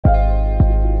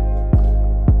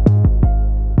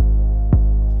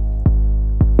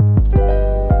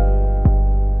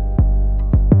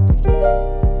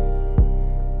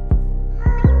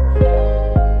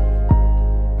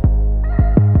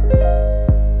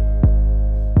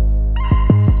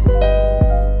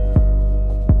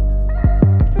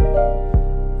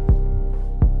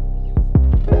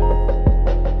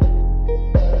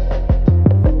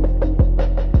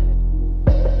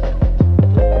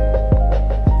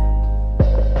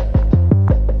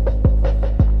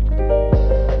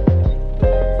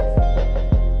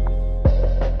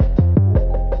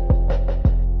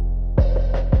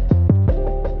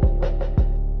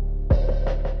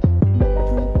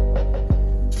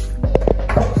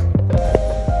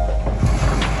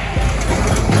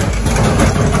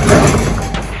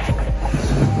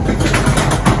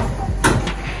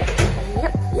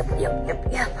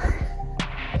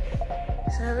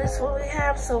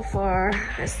far.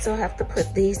 I still have to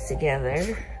put these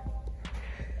together.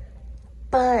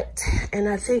 And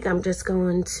I think I'm just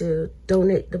going to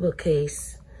donate the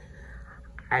bookcase.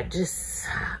 It's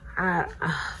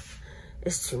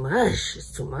too much.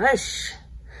 It's too much.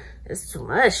 It's too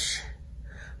much.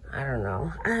 I don't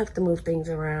know. I have to move things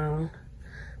around,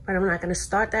 but I'm not going to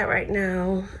start that right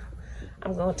now.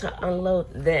 I'm going to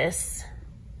unload this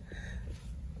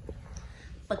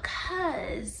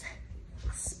because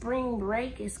spring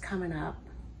break is coming up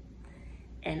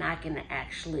and I can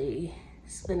actually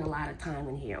spend a lot of time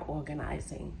in here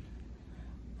organizing.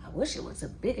 I wish it was a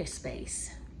bigger space.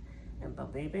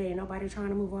 But baby, ain't nobody trying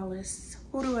to move all this.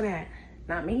 Who doing that?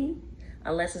 Not me,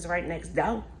 unless it's right next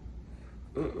door.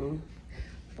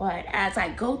 But as I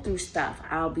go through stuff,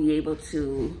 I'll be able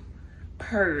to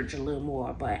purge a little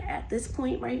more. But at this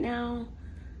point right now,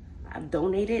 I've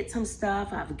donated some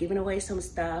stuff, I've given away some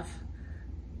stuff.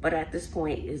 But at this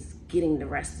point is getting the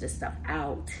rest of the stuff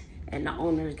out. And the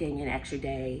owners gave me an extra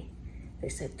day. They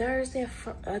said Thursday,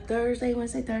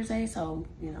 Wednesday, Thursday. So,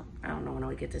 you know, I don't know when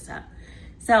I'll get this up.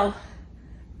 So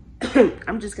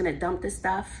I'm just gonna dump this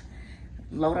stuff,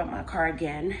 load up my car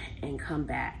again, and come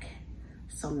back.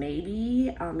 So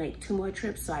maybe I'll make 2 more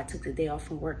trips. So I took the day off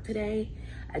from work today.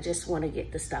 I just wanna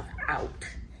get the stuff out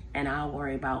and I'll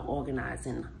worry about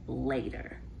organizing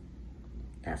later.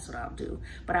 That's what I'll do.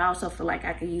 But I also feel like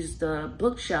I could use the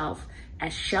bookshelf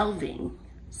as shelving.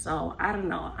 So I don't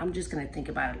know, I'm just gonna think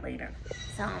about it later.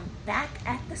 So I'm back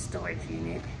at the storage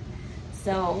unit.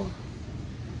 So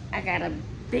I got a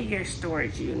bigger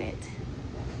storage unit,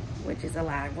 which is a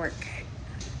lot of work.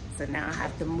 So now I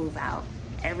have to move out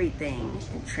everything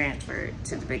and transfer it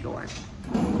to the bigger one.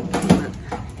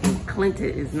 And Clinton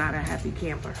is not a happy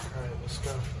camper. All right, let's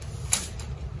go.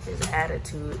 His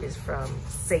attitude is from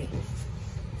Satan.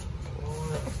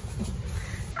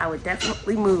 I would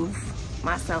definitely move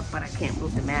myself, but I can't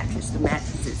move the mattress. The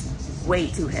mattress is way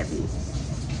too heavy.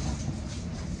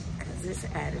 Cause this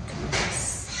attitude is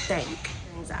stank.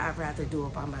 Things I'd rather do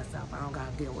it by myself. I don't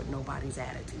gotta deal with nobody's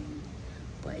attitude.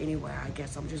 But anyway, I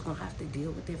guess I'm just gonna have to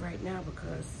deal with it right now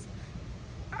because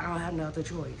I don't have no other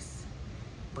choice.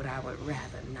 But I would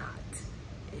rather not.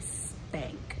 It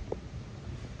stank.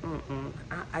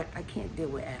 I can't deal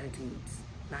with attitudes,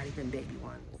 not even baby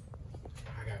ones.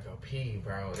 I gotta go pee,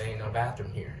 bro. There ain't no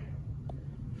bathroom here.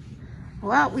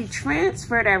 Well, we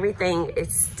transferred everything.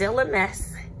 It's still a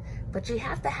mess, but you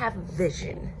have to have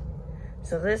vision.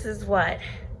 So this is what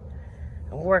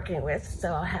I'm working with.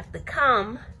 So I'll have to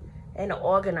come and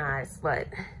organize, but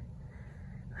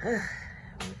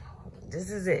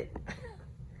this is it.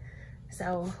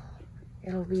 So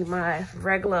it'll be my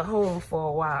regular home for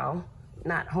a while.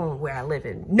 Not home where I live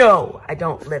in. No, I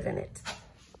don't live in it.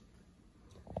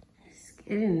 Let's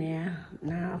get in there.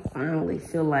 Now I finally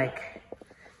feel like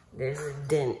there's a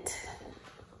dent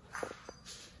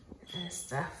and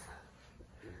stuff.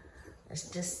 It's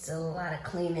just still a lot of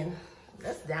cleaning.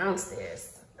 That's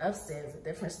downstairs. Upstairs, a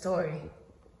different story.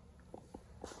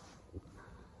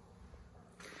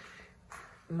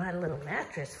 My little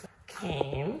mattress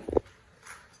came.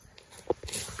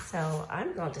 So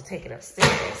I'm going to take it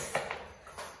upstairs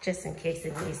just in case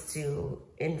it needs to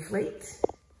inflate.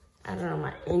 I don't know,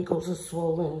 my ankles are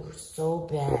swollen so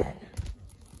bad.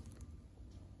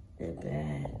 They're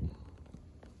bad.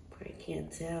 Probably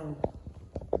can't tell.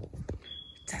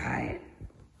 Tired.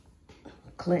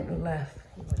 Clinton left.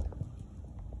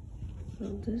 So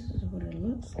this is what it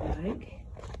looks like.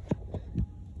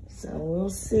 So we'll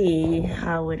see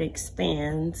how it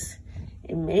expands.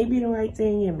 It may be the right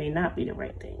thing, it may not be the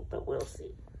right thing, but we'll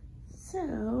see.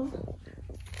 So,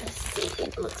 let's see,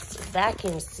 it looks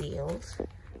vacuum sealed.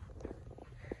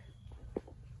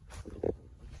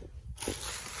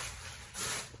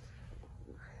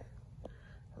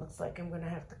 Looks like I'm gonna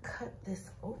have to cut this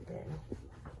open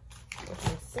with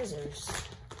my scissors.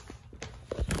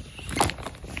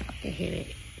 I hear the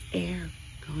air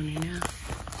going in and out.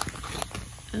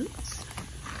 Oops.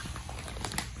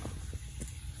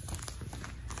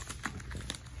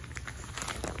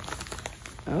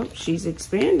 Oh, she's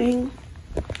expanding.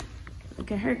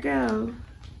 Look at her go.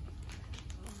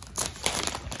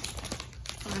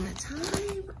 By the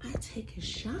time I take a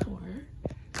shower,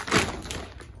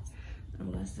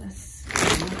 unless that's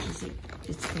as much as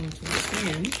it's going to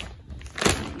expand,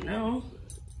 I don't know.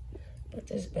 But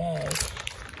this bag,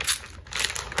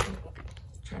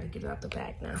 try to get it out the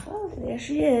bag now. Oh, there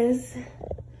she is.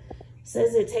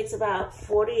 Says it takes about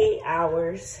 48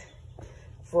 hours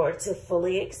for it to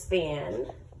fully expand,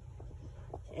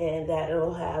 and that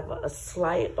it'll have a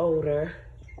slight odor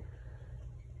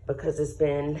because it's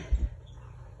been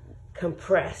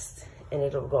compressed, and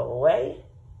it'll go away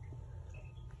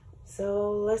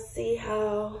So let's see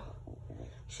how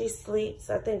she sleeps.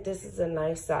 I think this is a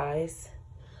nice size.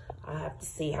 I have to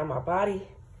see how my body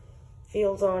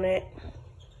feels on it.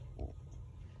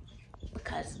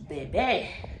 Because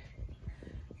baby,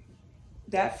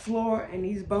 that floor and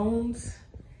these bones,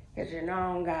 as you know,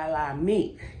 I don't got a lot of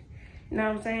meat. You know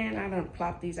what I'm saying? I done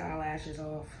plopped these eyelashes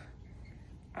off.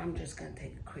 I'm just gonna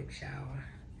take a quick shower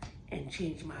and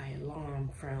change my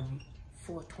alarm from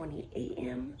 4:20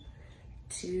 a.m.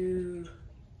 to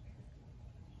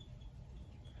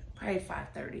probably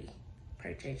 5:30.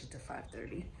 Probably change it to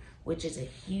 5:30, which is a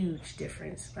huge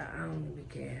difference, but I don't even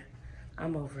care.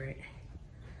 I'm over it.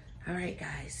 All right,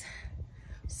 guys.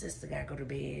 Sister gotta go to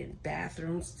bed.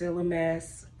 Bathroom's still a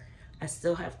mess. I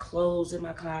still have clothes in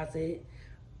my closet,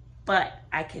 but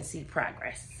I can see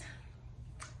progress.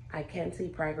 I can see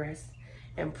progress.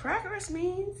 And progress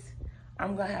means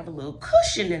I'm gonna have a little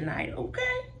cushion tonight,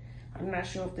 okay? I'm not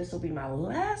sure if this will be my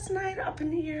last night up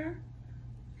in here.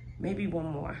 Maybe one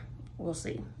more. We'll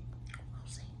see. We'll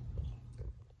see.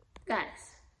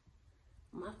 Guys,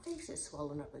 my face is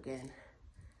swollen up again.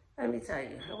 Let me tell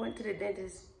you, I went to the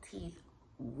dentist, teeth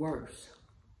worse.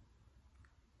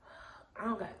 I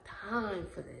don't got time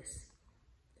for this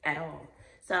at all.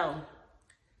 So,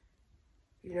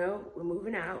 you know, we're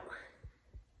moving out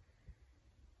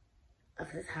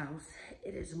of this house.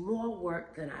 It is more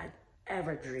work than I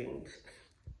ever dreamed.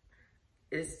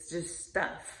 It's just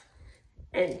stuff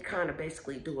and kind of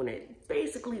basically doing it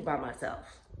basically by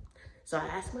myself. So I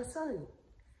asked my son,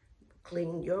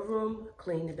 clean your room,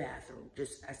 clean the bathroom.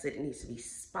 I said it needs to be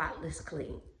spotless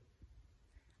clean.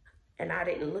 And I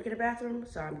didn't look at the bathroom,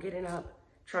 so I'm getting up,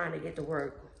 trying to get to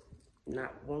work.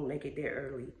 Won't make it there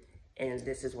early. And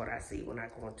this is what I see when I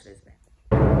go into this bathroom.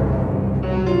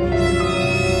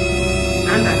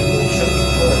 I'm not even sure you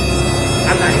toilet.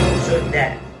 I'm not even sure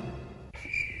that.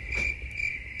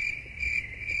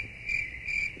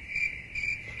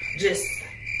 Just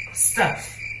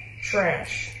stuff,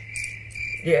 trash.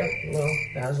 Yeah, well,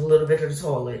 that was a little bit of the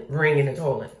toilet, ring in the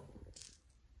toilet.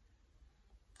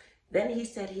 Then he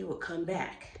said he would come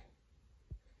back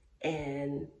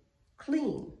and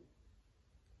clean.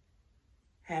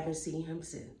 Haven't seen him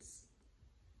since.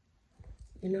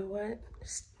 You know what?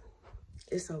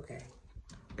 It's okay.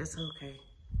 It's okay.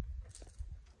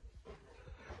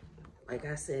 Like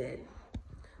I said,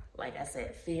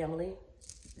 family,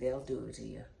 they'll do it to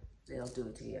you. They'll do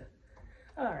it to you.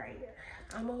 All right,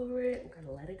 I'm over it. I'm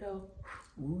gonna let it go.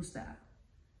 Woo, stop.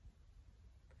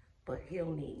 But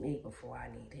he'll need me before I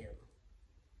need him.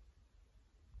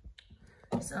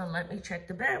 So let me check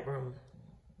the bedroom.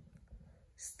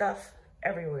 Stuff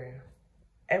everywhere.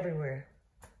 Everywhere.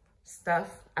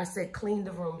 Stuff. I said clean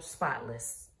the room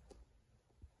spotless.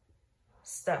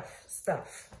 Stuff.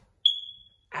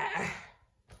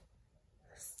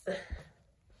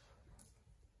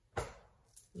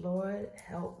 Lord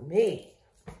help me.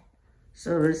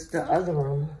 So this is the other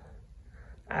room.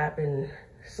 I've been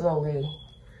slowly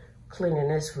cleaning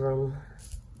this room.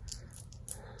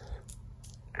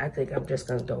 I think I'm just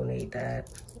gonna donate that.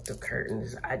 The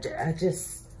curtains. I'm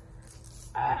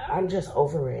just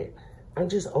over it. I'm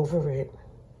just over it.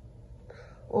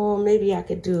 Or maybe I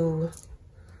could do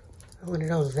one of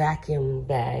those vacuum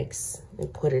bags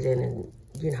and put it in, and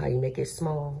you know how you make it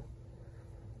small.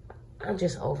 I'm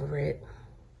just over it.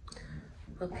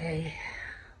 Okay.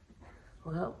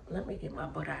 Well, let me get my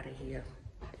butt out of here.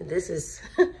 And this is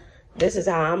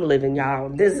how I'm living, y'all.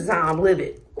 This is how I'm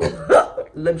living.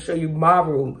 Let me show you my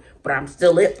room, but I'm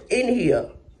still in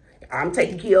here. I'm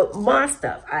taking care of my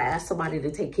stuff. I asked somebody to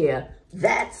take care of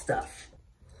that stuff.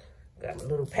 Got my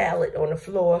little pallet on the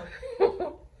floor.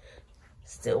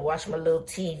 Still watch my little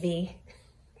TV.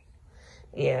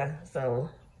 Yeah, so,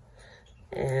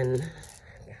 and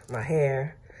my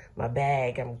hair, my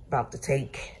bag, I'm about to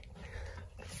take.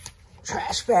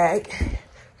 Trash bag,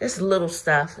 just little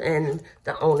stuff. And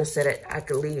the owner said that I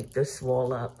could leave this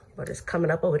wall up, but it's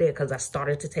coming up over there because I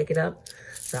started to take it up.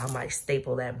 So I might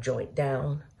staple that joint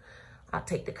down. I'll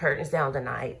take the curtains down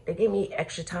tonight. They gave me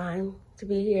extra time to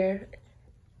be here.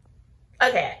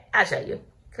 Okay, I'll show you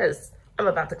because I'm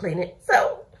about to clean it.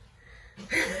 So,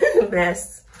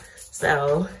 mess.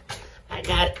 So, I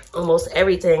got almost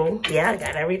everything. Yeah, I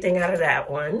got everything out of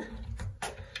that one.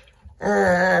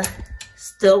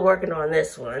 Still working on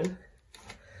this one.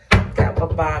 Got my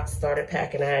box, started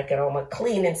packing out. Got all my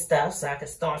cleaning stuff so I can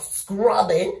start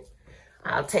scrubbing.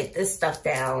 I'll take this stuff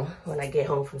down when I get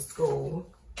home from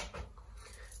school.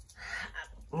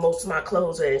 Most of my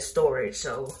clothes are in storage,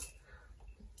 so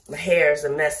my hair is a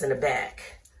mess in the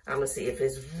back. I'm gonna see if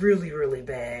it's really, really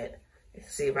bad.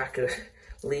 See if I could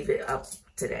leave it up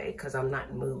today because I'm not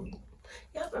in the mood.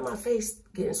 Yep, and my face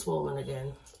getting swollen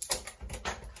again.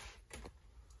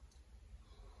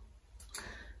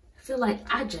 I feel like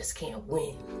I just can't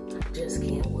win. I just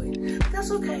can't win. But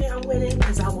that's okay. I'm winning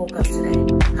because I woke up today.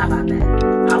 How about that?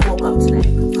 I woke up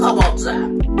today. How about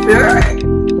that?